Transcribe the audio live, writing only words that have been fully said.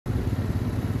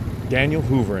Daniel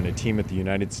Hoover and a team at the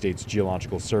United States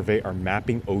Geological Survey are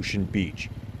mapping Ocean Beach.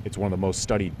 It's one of the most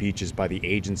studied beaches by the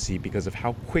agency because of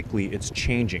how quickly it's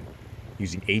changing.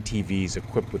 Using ATVs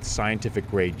equipped with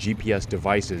scientific-grade GPS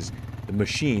devices, the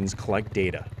machines collect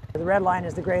data. The red line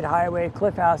is the Great Highway.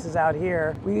 Cliff House is out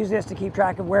here. We use this to keep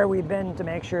track of where we've been to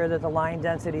make sure that the line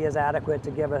density is adequate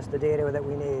to give us the data that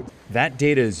we need. That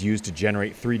data is used to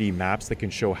generate 3D maps that can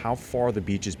show how far the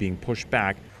beach is being pushed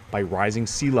back by rising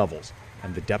sea levels,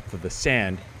 and the depth of the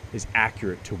sand is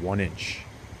accurate to 1 inch.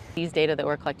 These data that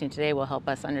we're collecting today will help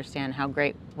us understand how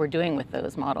great we're doing with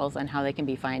those models and how they can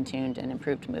be fine-tuned and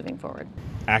improved moving forward.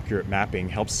 Accurate mapping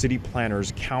helps city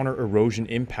planners counter erosion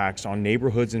impacts on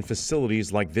neighborhoods and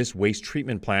facilities like this waste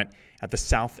treatment plant at the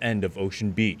south end of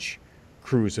Ocean Beach.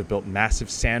 Crews have built massive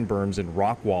sand berms and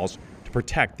rock walls to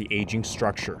protect the aging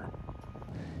structure.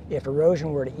 If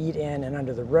erosion were to eat in and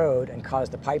under the road and cause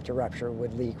the pipe to rupture, it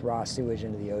would leak raw sewage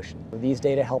into the ocean. These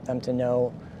data help them to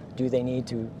know, do they need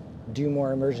to do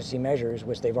more emergency measures,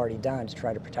 which they've already done, to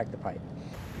try to protect the pipe.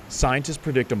 Scientists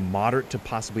predict a moderate to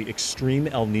possibly extreme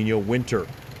El Niño winter,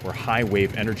 where high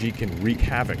wave energy can wreak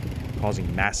havoc,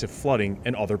 causing massive flooding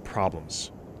and other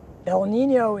problems. El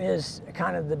Niño is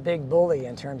kind of the big bully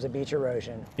in terms of beach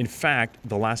erosion. In fact,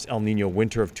 the last El Niño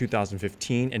winter of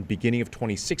 2015 and beginning of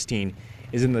 2016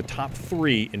 is in the top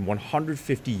 3 in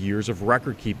 150 years of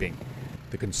record keeping.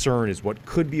 The concern is what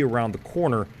could be around the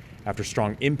corner after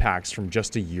strong impacts from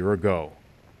just a year ago.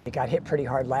 It got hit pretty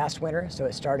hard last winter, so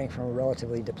it's starting from a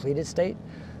relatively depleted state.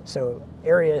 So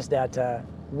areas that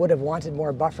would have wanted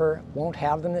more buffer won't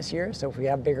have them this year. So if we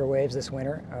have bigger waves this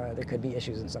winter, there could be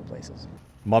issues in some places.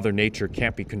 Mother Nature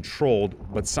can't be controlled,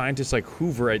 but scientists like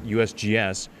Hoover at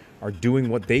USGS are doing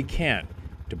what they can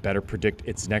to better predict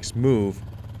its next move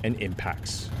and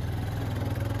impacts.